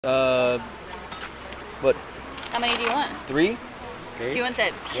What? How many do you want? 3? Do you want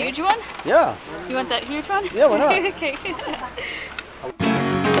that huge one? Yeah. You want that huge one? Yeah, why not? Okay.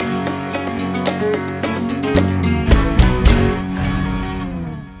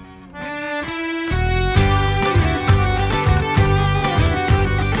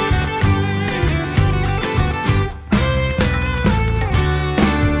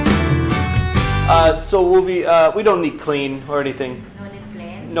 So we'll be, we don't need clean or anything. No need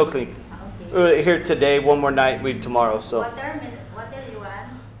clean? No clean. Okay. Here today, one more night, we tomorrow, so. Water you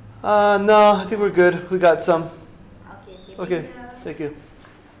want? No, I think we're good. We got some. Okay. Okay, thank you.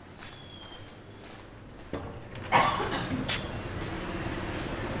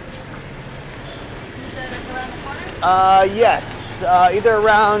 Yes, either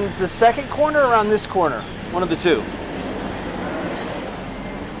around the second corner or around this corner. One of the two.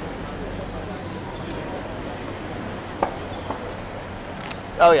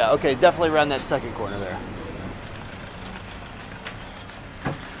 Oh yeah, okay, definitely around that second corner there.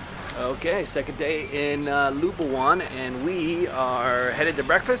 Okay, second day in Labuan, and we are headed to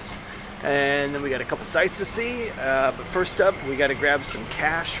breakfast, and then we got a couple sites to see, but first up we got to grab some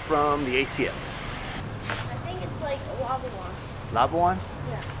cash from the ATM. I think it's like Labuan. Labuan?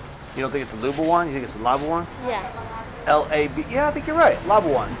 Yeah. You don't think it's a Labuan? You think it's a Labuan? Yeah. L-A-B, yeah, I think you're right,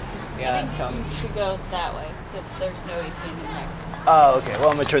 Labuan. Yeah, I think you should go that way because there's no ATM in there. Oh, okay, well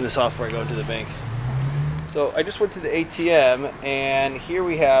I'm going to turn this off before I go to the bank. So I just went to the ATM, and here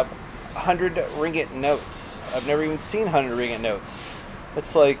we have 100 ringgit notes. I've never even seen 100 ringgit notes.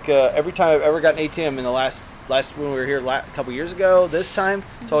 It's like every time I've ever gotten ATM in the last when we were here a couple years ago, this time,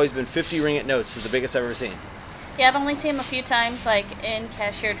 it's always been 50 ringgit notes. Is the biggest I've ever seen. Yeah, I've only seen them a few times, like in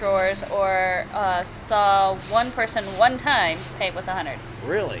cashier drawers, or saw one person one time pay with 100.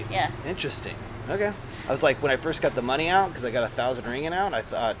 Really? Yeah. Interesting. Okay. I was like, when I first got the money out, because I got 1,000 ringgit out, I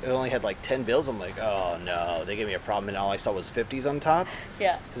thought it only had like 10 bills. I'm like, oh no, they gave me a problem, and all I saw was 50s on top.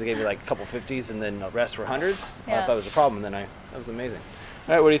 Yeah. Because they gave me like a couple 50s, and then the rest were hundreds. Yeah. I thought it was a problem, and then that was amazing.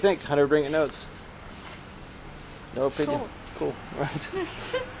 All right, what do you think? 100 ringgit notes. No opinion. Cool. All right.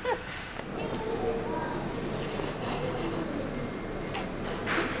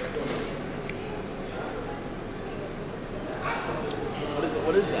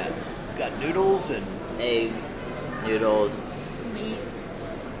 What is that? It's got noodles and egg, noodles. Meat.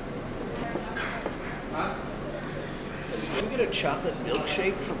 Did you get a chocolate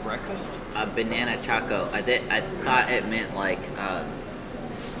milkshake for breakfast? A banana choco. I thought it meant like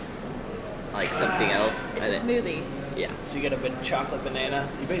something else. It's a smoothie. Yeah. So you get a chocolate banana.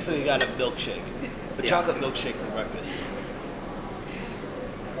 You basically got a milkshake. A chocolate milkshake for breakfast.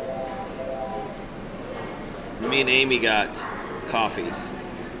 Me and Amy got coffees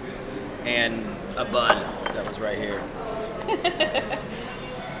and a bun that was right here.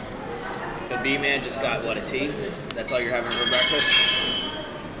 The B-man just got what, a tea? That's all you're having for breakfast?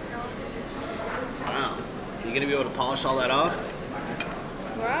 Wow. Are you gonna be able to polish all that off?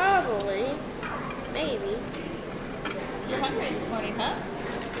 Probably. Maybe. You're hungry this morning, huh?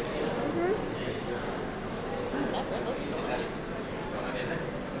 That bread looks good.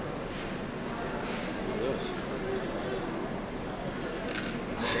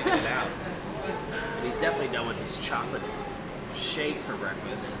 Taking it out. So he's definitely done with this chocolate shake for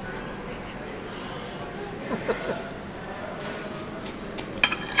breakfast.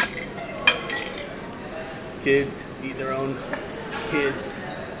 Kids eat their own. Kids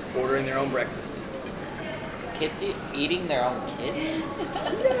ordering their own breakfast. Kids eating their own kids?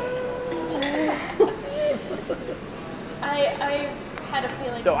 I had a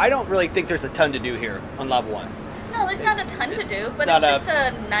feeling. So I don't really think there's a ton to do here on Labuan. No, there's not a ton to do, but not it's just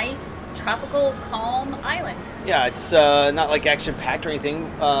a nice, tropical, calm island. Yeah, it's not like action-packed or anything,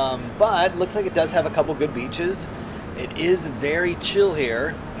 but looks like it does have a couple good beaches. It is very chill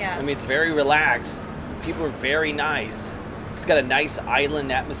here. Yeah. I mean, it's very relaxed. People are very nice. It's got a nice island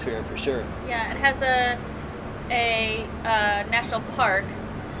atmosphere for sure. Yeah, it has a national park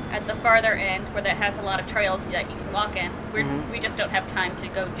at the farther end where that has a lot of trails that you can walk in. We just don't have time to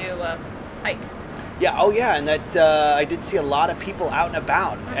go do a hike. Yeah, oh yeah, and that I did see a lot of people out and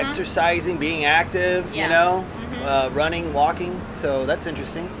about, exercising, being active, Yeah. you know, running, walking, so that's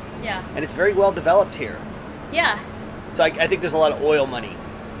interesting. Yeah. And it's very well developed here. Yeah. So I think there's a lot of oil money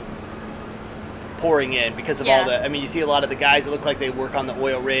pouring in because of all the, I mean, you see a lot of the guys that look like they work on the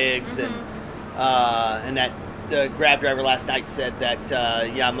oil rigs, and that the Grab driver last night said that,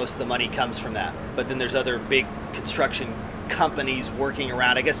 yeah, most of the money comes from that. But then there's other big construction companies working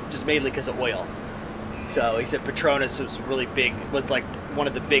around, I guess just mainly because of oil. So he said Petronas was really big, was like one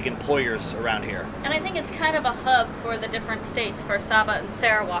of the big employers around here. And I think it's kind of a hub for the different states for Sabah and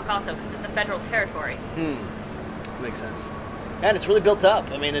Sarawak also, because it's a federal territory. Makes sense. And it's really built up.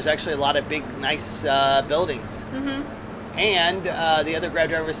 I mean, there's actually a lot of big, nice buildings. And the other Grab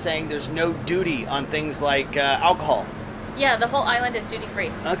driver was saying there's no duty on things like alcohol. Yeah, the whole island is duty free.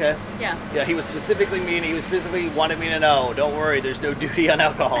 Okay. Yeah. Yeah, he was specifically wanted me to know, don't worry, there's no duty on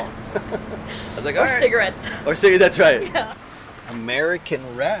alcohol. I was like, Or all right. cigarettes. Or cigarettes, that's right. Yeah.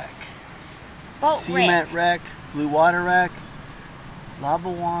 American Wreck. Boat Cement Wreck, Blue Water Wreck,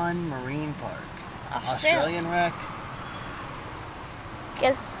 Labuan Marine Park, Australian Wreck.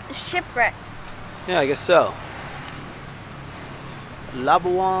 Guess shipwrecks. Yeah, I guess so.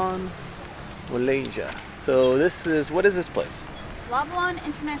 Labuan, Malaysia. So this is, what is this place? Labuan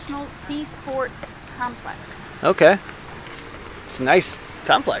International Sea Sports Complex. Okay. It's a nice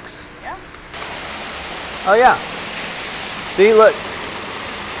complex. Yeah. Oh yeah. See, look.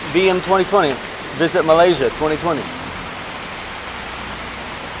 VM 2020. Visit Malaysia 2020.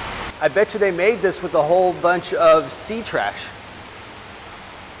 I bet you they made this with a whole bunch of sea trash.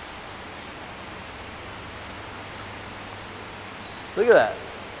 Look at that.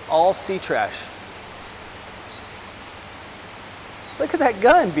 All sea trash. Look at that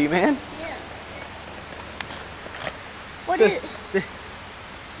gun, B-Man. Yeah.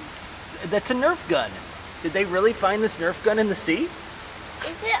 That's a Nerf gun. Did they really find this Nerf gun in the sea?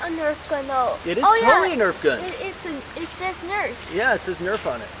 Is it a Nerf gun though? It is totally a Nerf gun. It says Nerf. Yeah, it says Nerf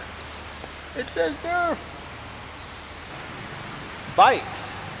on it. It says Nerf.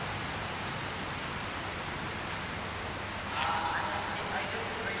 Bikes.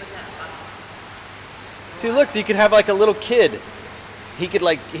 See, look, you could have like a little kid. He could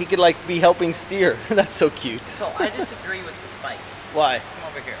be helping steer. That's so cute. So I disagree with this bike. Why? Come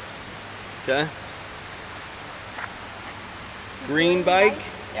over here. Okay. Green bike.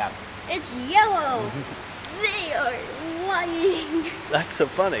 Yeah. It's yellow. They are lying. That's so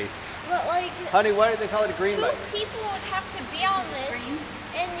funny. But like, Honey, why do they call it a green two bike? people would have to be on this. Green.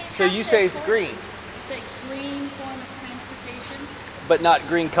 And So you say it's green, It's a green form of transportation. but not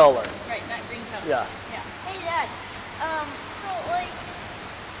green color. Right, not green color. Yeah. Yeah. Hey Dad, so like,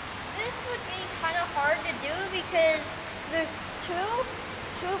 this would be kind of hard to do because there's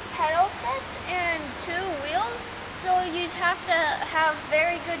two pedal sets and two wheels, so you'd have to have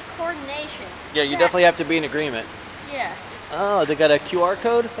very good coordination. Yeah, you definitely have to be in agreement. Yeah. Oh, they got a QR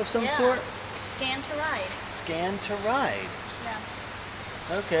code of some Yeah. sort? Scan to ride. Scan to ride.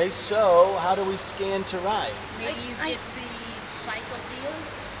 Yeah. Okay, so how do we scan to ride? Maybe you get the Cycle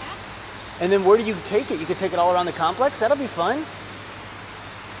Deals app. And then where do you take it? You can take it all around the complex? That'll be fun.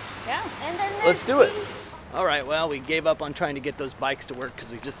 Yeah. And then Let's do it. All right, well, we gave up on trying to get those bikes to work because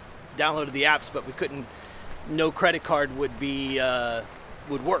we just downloaded the apps, but we couldn't, no credit card would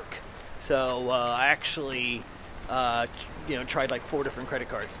work. So I actually, tried like 4 different credit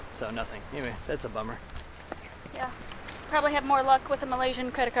cards, so nothing. Anyway, that's a bummer. Yeah. Probably have more luck with a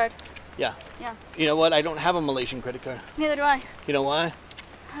Malaysian credit card. Yeah. Yeah. You know what? I don't have a Malaysian credit card. Neither do I. You know why?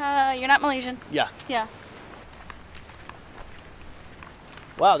 You're not Malaysian. Yeah. Yeah.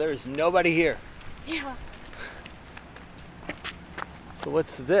 Wow, there is nobody here. Yeah. So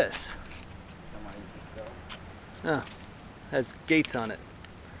what's this? Oh, has gates on it.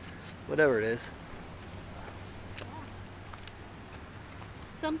 Whatever it is.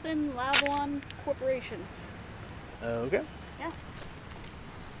 Something Labuan Corporation. Okay. Yeah.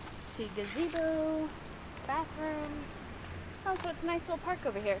 See gazebo, bathrooms. Oh, so it's a nice little park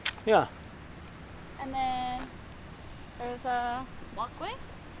over here. Yeah. And then there's a walkway,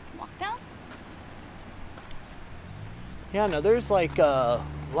 walk down. Yeah, no, there's like a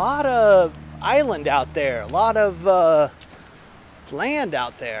lot of island out there, a lot of land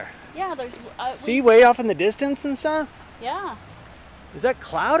out there. Yeah, there's. See way off in the distance and stuff? Yeah, Is that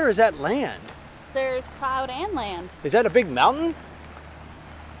cloud or is that land? there's cloud and land. Is that a big mountain?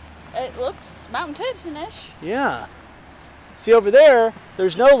 It looks mountainous-ish. Yeah. See over there,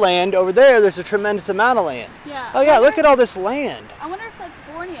 there's no land. Over there, there's a tremendous amount of land. Yeah. Oh yeah, look at all this land. I wonder if that's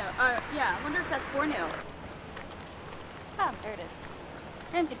Borneo. Yeah, I wonder if that's Borneo. Ah, there it is.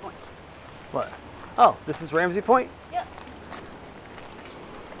 Ramsey Point. What? Oh, this is Ramsey Point? Yep.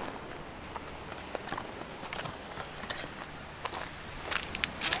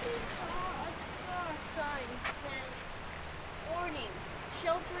 I saw a sign that says, warning,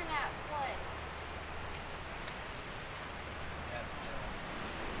 children at play.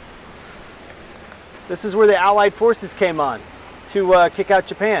 This is where the Allied forces came on to kick out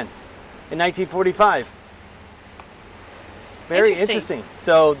Japan in 1945. Very Interesting.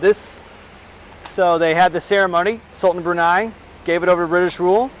 interesting. So they had the ceremony, Sultan of Brunei, gave it over to British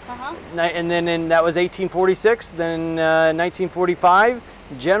rule. Uh-huh. And then that was 1846. Then 1945,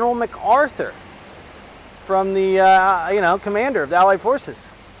 General MacArthur, from the commander of the Allied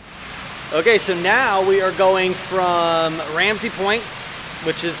forces. Okay, so now we are going from Ramsey Point,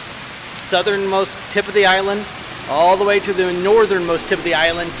 which is southernmost tip of the island, all the way to the northernmost tip of the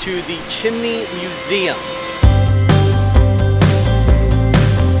island to the Chimney Museum.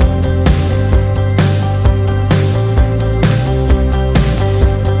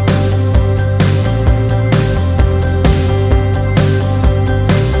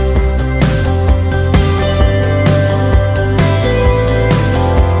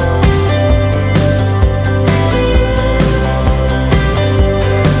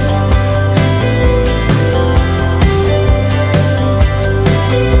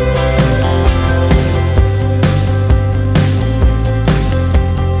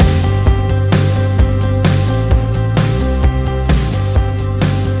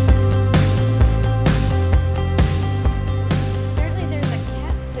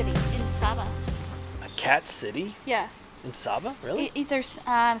 Cat City? Yeah. In Sabah? Really? Either,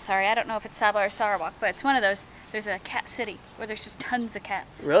 I'm sorry, I don't know if it's Sabah or Sarawak, but it's one of those. There's a cat city where there's just tons of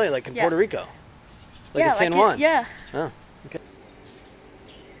cats. Really? Like in Puerto Rico? Like yeah, in San Juan? Yeah. Oh, okay.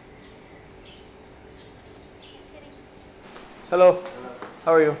 Hello.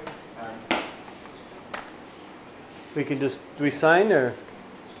 How are you? We can just, do we sign or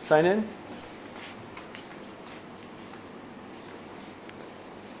sign in?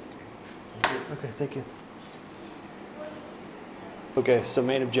 Okay, thank you. Okay, so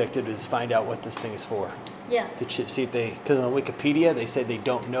main objective is find out what this thing is for. Yes. See if they, because on Wikipedia they say they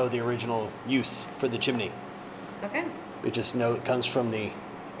don't know the original use for the chimney. Okay. We just know it comes from the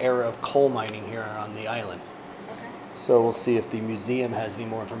era of coal mining here on the island. Okay. So we'll see if the museum has any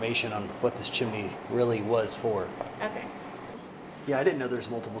more information on what this chimney really was for. Okay. Yeah, I didn't know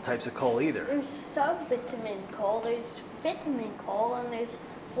there's multiple types of coal either. There's sub-bitumen coal, there's bitumen coal, and there's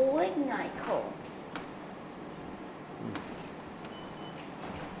lignite coal.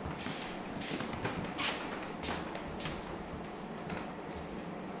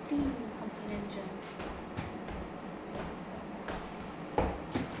 Steam pumping engine.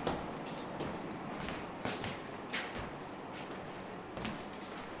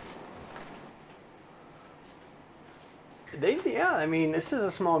 Yeah, I mean, this is a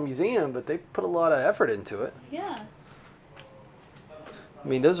small museum, but they put a lot of effort into it. Yeah. I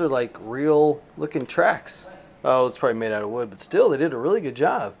mean, those are like real looking tracks. Oh, it's probably made out of wood, but still, they did a really good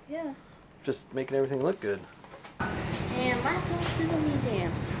job. Yeah. Just making everything look good. And let's off to the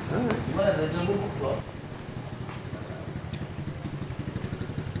museum. All right.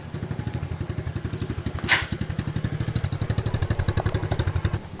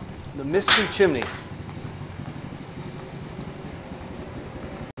 The Mystery Chimney.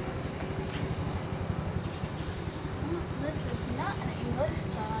 This is not an English,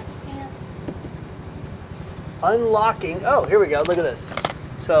 so I can't. Unlocking, oh, here we go, look at this.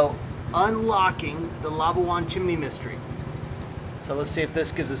 So, unlocking the Labuan Chimney Mystery. So let's see if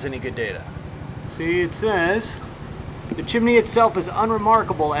this gives us any good data. See, it says, the chimney itself is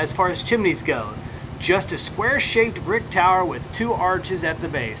unremarkable as far as chimneys go. Just a square-shaped brick tower with 2 arches at the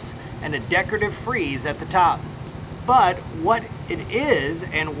base and a decorative frieze at the top. But what it is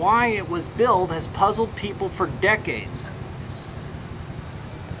and why it was built has puzzled people for decades.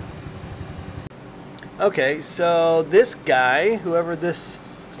 Okay, so this guy, whoever this...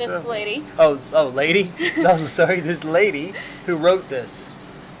 This lady. Oh, lady? No, sorry, this lady who wrote this.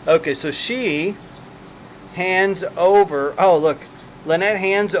 Okay, so she hands over, oh look, Lynette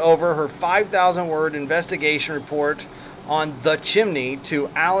hands over her 5,000-word investigation report on the chimney to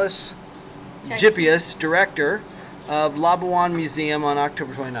Alice Gypius, director of Labuan Museum, on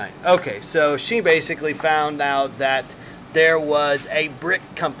October 29th. Okay, so she basically found out that there was a brick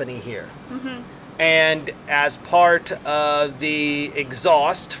company here. Mm-hmm. And as part of the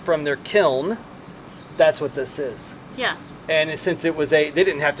exhaust from their kiln, that's what this is. Yeah. And since it was they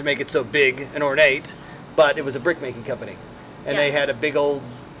didn't have to make it so big and ornate, but it was a brick making company. And they had a big old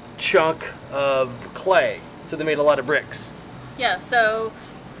chunk of clay. So they made a lot of bricks. Yeah, so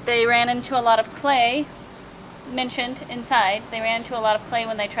they ran into a lot of clay mentioned inside. They ran into a lot of clay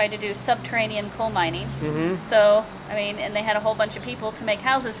when they tried to do subterranean coal mining. Mm-hmm. So, I mean, and they had a whole bunch of people to make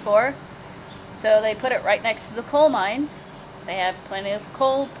houses for. So they put it right next to the coal mines. They have plenty of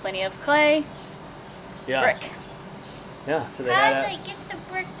coal, plenty of clay, brick. Yeah, so they How did they get the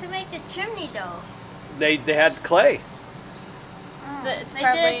brick to make the chimney though? They had clay. It's They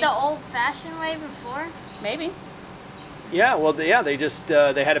probably, did it the old-fashioned way before? maybe. Yeah, well, yeah, they just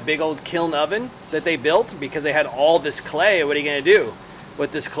they had a big old kiln oven that they built because they had all this clay. What are you going to do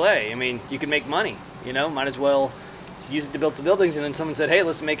with this clay? I mean, you can make money, you know, might as well use it to build some buildings. And then someone said, hey,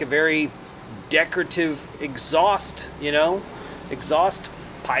 let's make a very decorative exhaust, you know, exhaust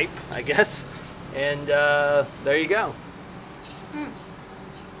pipe, I guess. And there you go.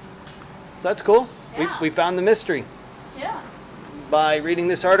 So that's cool. Yeah. We found the mystery Yeah. by reading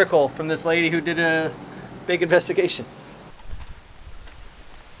this article from this lady who did a big investigation.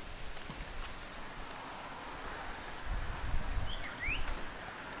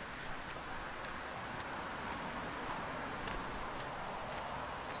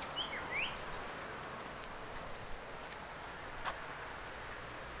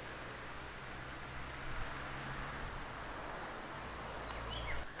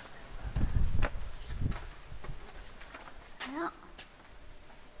 Yeah.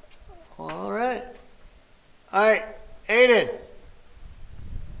 All right. All right, Aiden.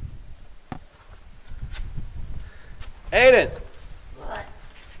 Aiden. What?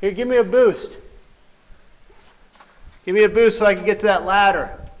 Here, give me a boost. Give me a boost so I can get to that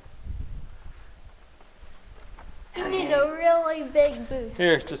ladder. You need a really big boost.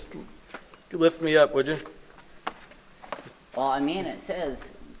 Here, just lift me up, would you? Well, I mean, it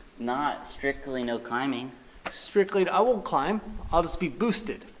says not strictly no climbing. Strictly, I won't climb. I'll just be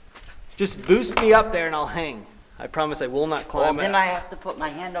boosted. Just boost me up there and I'll hang. I promise I will not Well, climb. then I have to put my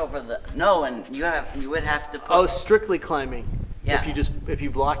hand over the. No, and you would have to. Put, Oh, strictly climbing. Yeah. If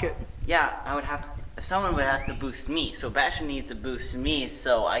you block it. Yeah, I would have. Someone would have to boost me. So Basha needs to boost me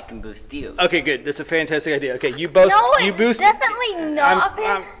so I can boost you. Okay, good. That's a fantastic idea. Okay, you both. No, you it's boost. definitely not.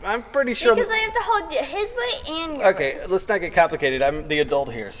 I'm pretty sure. Because I have to hold his weight and your weight. Okay, let's not get complicated. I'm the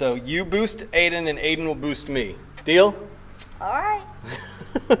adult here. So you boost Aiden and Aiden will boost me. Deal? All right.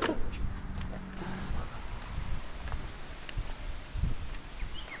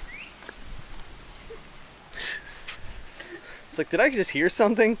 It's like, did I just hear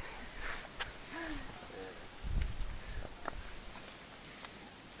something?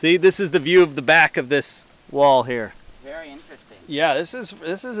 See, this is the view of the back of this wall here. Very interesting. Yeah, this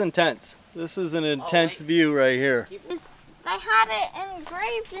is intense. This is an intense view right here. They had it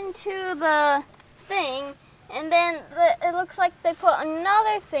engraved into the thing, and then it looks like they put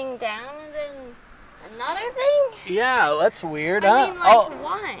another thing down, and then another thing? Yeah, that's weird, I huh? mean, like,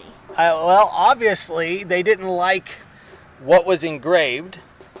 why? Well, obviously, they didn't like what was engraved.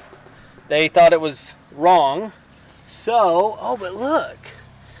 They thought it was wrong. So, oh, but look.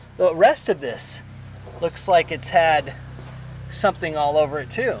 The rest of this looks like it's had something all over it,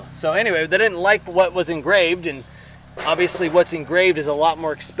 too. So anyway, they didn't like what was engraved, and obviously what's engraved is a lot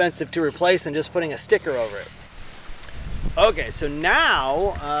more expensive to replace than just putting a sticker over it. Okay, so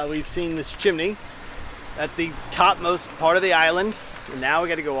now we've seen this chimney at the topmost part of the island. And now we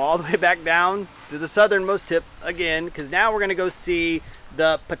got to go all the way back down to the southernmost tip again, because now we're going to go see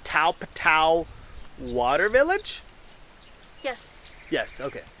the Patau Patau Water Village. Yes. Yes,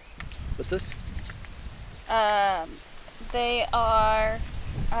 okay. What's this? They are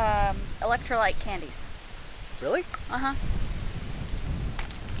electrolyte candies. Really? Uh-huh.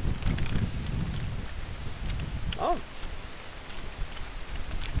 Oh.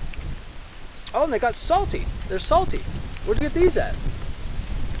 Oh, and they got salty. They're salty. Where'd you get these at?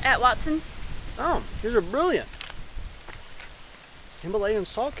 At Watson's. Oh, these are brilliant. Himalayan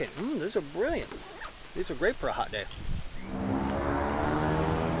salt cane. These are brilliant. These are great for a hot day.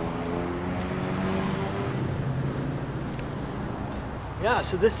 Yeah,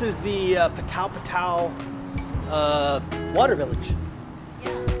 so this is the Patau Patau Water Village. Yeah.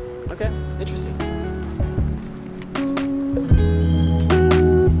 Okay, interesting.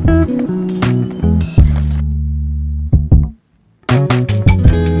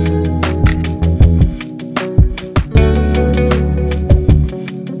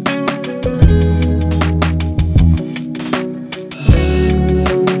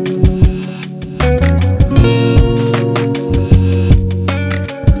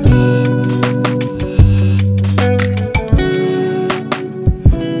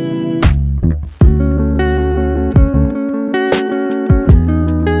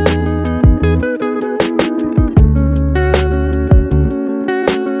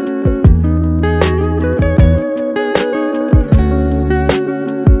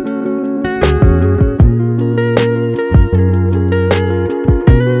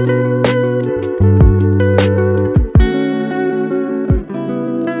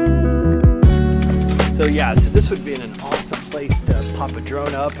 So this would be an awesome place to pop a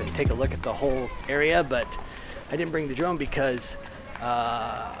drone up and take a look at the whole area, but I didn't bring the drone because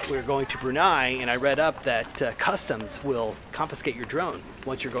we were going to Brunei, and I read up that customs will confiscate your drone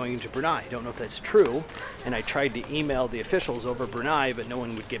once you're going into Brunei. I don't know if that's true, and I tried to email the officials over Brunei, but no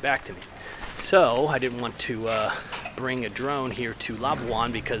one would get back to me. So I didn't want to bring a drone here to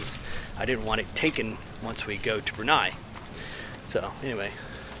Labuan because I didn't want it taken once we go to Brunei. So anyway,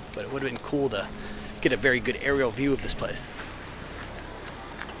 but it would have been cool to get a very good aerial view of this place.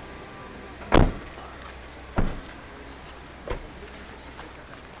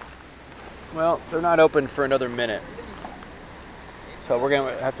 Well, they're not open for another minute. So we're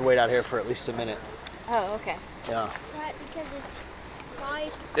going to have to wait out here for at least a minute. Oh, okay. Yeah. Right, because it's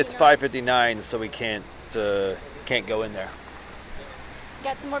 5. It's 5:59, so we can't go in there.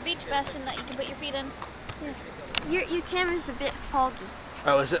 Got some more beach bastion that you can put your feet in. Your camera's a bit foggy.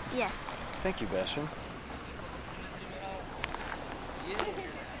 Oh, is it? Yeah. Thank you, Bastion.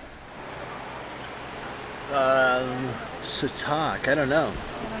 Satak, I don't know.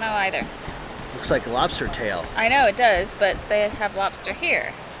 I don't know either. Looks like lobster tail. I know it does, but they have lobster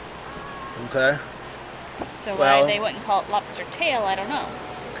here. Okay. So Well- why they wouldn't call it lobster tail, I don't know.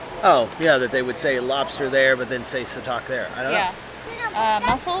 Oh, yeah, that they would say lobster there, but then say satak there. I don't Yeah. know.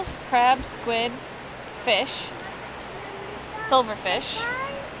 Mussels, crab, squid, fish, silverfish,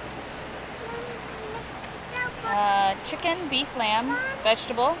 chicken, beef, lamb,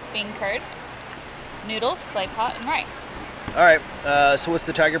 vegetable, bean curd, noodles, clay pot, and rice. All right, so what's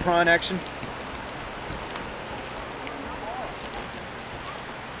the tiger prawn action?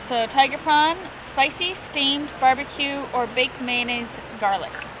 So tiger prawn, spicy, steamed, barbecue, or baked mayonnaise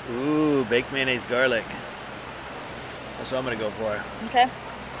garlic. Ooh, baked mayonnaise garlic. That's what I'm gonna go for. Okay.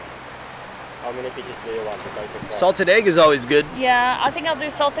 How many pieces do you want? Salted egg is always good. Yeah, I think I'll do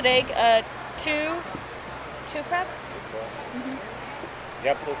salted egg. Two crab. You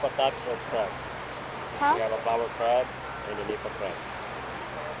have two types of crab. Huh? You have a flower crab and a leaf crab.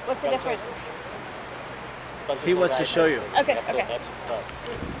 What's the difference? He wants to show you. Okay. You have two Okay. types of crab.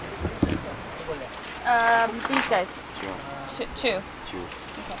 These guys. Two.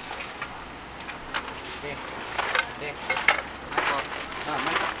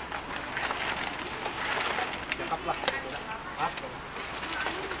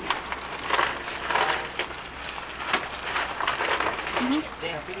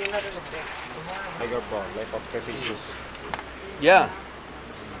 Tiger prawn, like of 3 pieces. Yeah.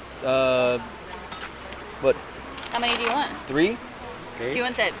 What? How many do you want? 3? Do you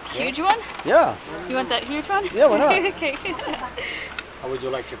want that huge one? Yeah. You want that huge one? Yeah, why not? Okay. How would you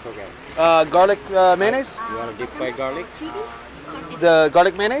like to cook it? Garlic mayonnaise? You want to deep fry garlic? The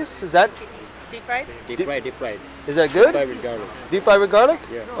garlic mayonnaise? Is that Deep fried? Deep fried. is that Deep good? fried with garlic. Deep fried with garlic?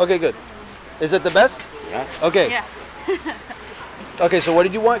 Yeah. Okay, good. Is it the best? Yeah. Okay. Yeah. Okay, so what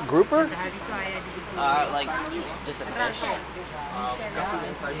did you want? Grouper? Like just a fish.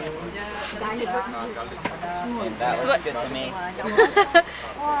 That So looks what- good to me.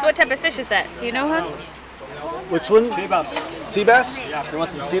 So what type of fish is that? Do you know, huh? Which one? Sea bass. Sea bass? You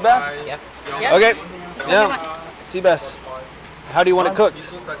want some sea bass? Yep. Yep. Okay. What do you Yeah. want? Sea bass. How do you want it cooked?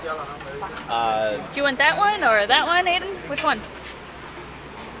 Do you want that one or that one, Aiden? Which one?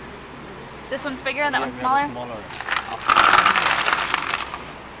 This one's bigger and that one's smaller?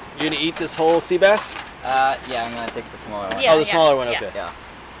 You gonna eat this whole sea bass? Yeah, I'm gonna take the smaller one. Yeah, Oh, the smaller one. yeah. Okay. Yeah.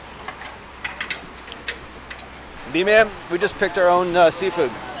 B-man, we just picked our own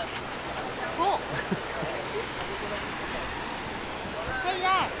seafood. Cool. Hey,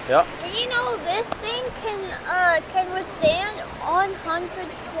 Zach. Yep. Did you know this thing can withstand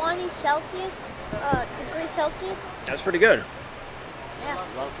 120 Celsius, degrees Celsius? That's pretty good. Yeah.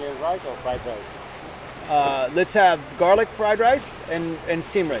 You want plain rice or fried rice? Let's have garlic fried rice and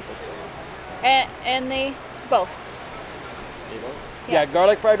steamed rice. And the both. You know? Yeah,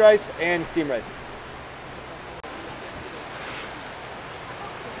 garlic fried rice and steamed rice.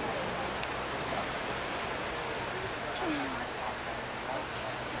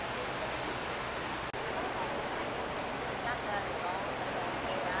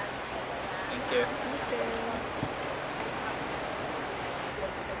 Thank you.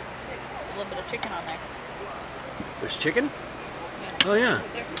 A little bit of chicken on there. There's chicken? Oh yeah.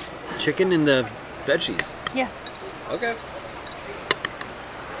 Chicken and the veggies. Yeah. Okay.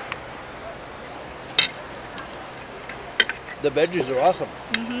 The veggies are awesome.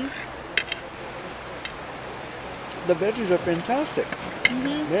 The veggies are fantastic.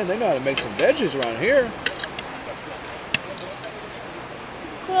 Man, they know how to make some veggies around here.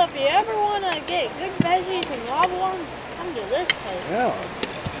 Well, if you ever want to get good veggies in Labuan, come to this place. Yeah.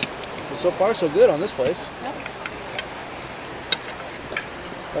 Well, so far, so good on this place. Yep.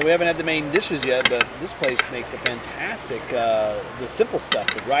 Well, we haven't had the main dishes yet, but this place makes a fantastic, the simple stuff,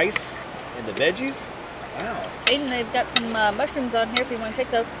 the rice and the veggies. Wow. Aiden, they've got some mushrooms on here if you want to take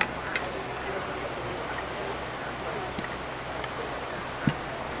those.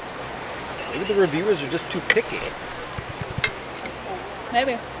 Maybe the reviewers are just too picky.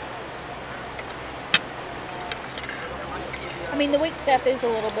 Maybe. I mean, the wait staff is a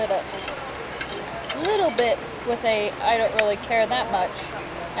little bit with a I don't really care that much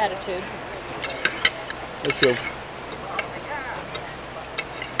attitude. That's true.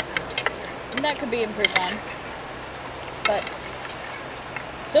 And that could be improved on. But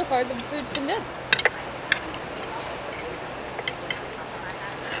so far, the food's been good.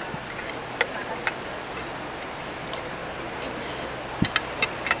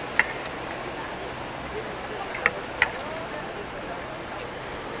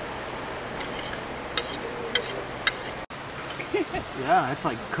 Yeah, it's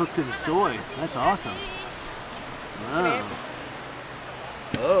like cooked in soy. That's awesome. Wow.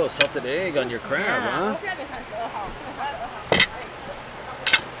 Oh, salted egg on your crab, huh?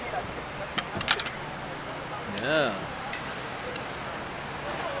 Yeah.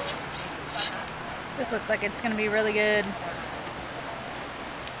 This looks like it's going to be really good.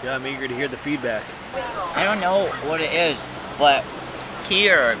 Yeah, I'm eager to hear the feedback. I don't know what it is, but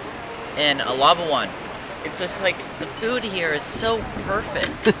here in Labuan, it's just like the food here is so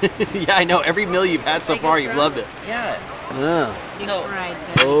perfect. Yeah, I know. Every meal you've had so far, you've loved it. Yeah. Yeah. So,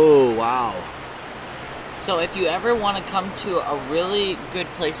 Oh, wow. so if you ever want to come to a really good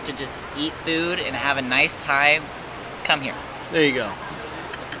place to just eat food and have a nice time, come here. There you go.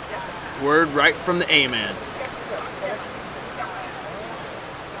 Word right from the A-man.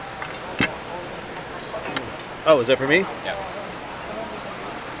 Oh, is that for me? Yeah.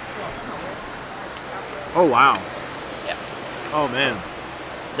 Oh, wow. Yeah. Oh, man.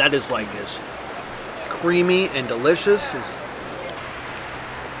 That is like as creamy and delicious.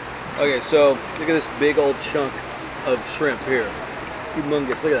 Okay, so look at this big old chunk of shrimp here.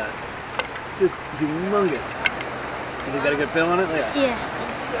 Humongous. Look at that. Just humongous. Has it got a good feel on it? Look at that. Yeah.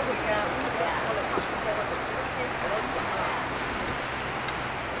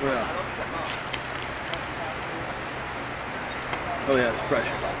 Yeah. Oh yeah, it's fresh.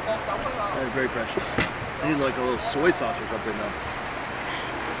 That is very fresh. I need like a little soy sauce or something though.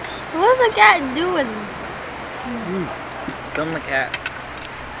 What's the cat doing? Film the cat.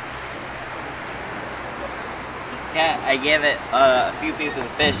 This cat, I gave it a few pieces of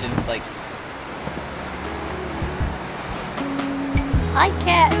fish and it's like, Hi,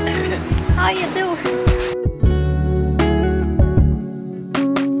 cat. How you doing?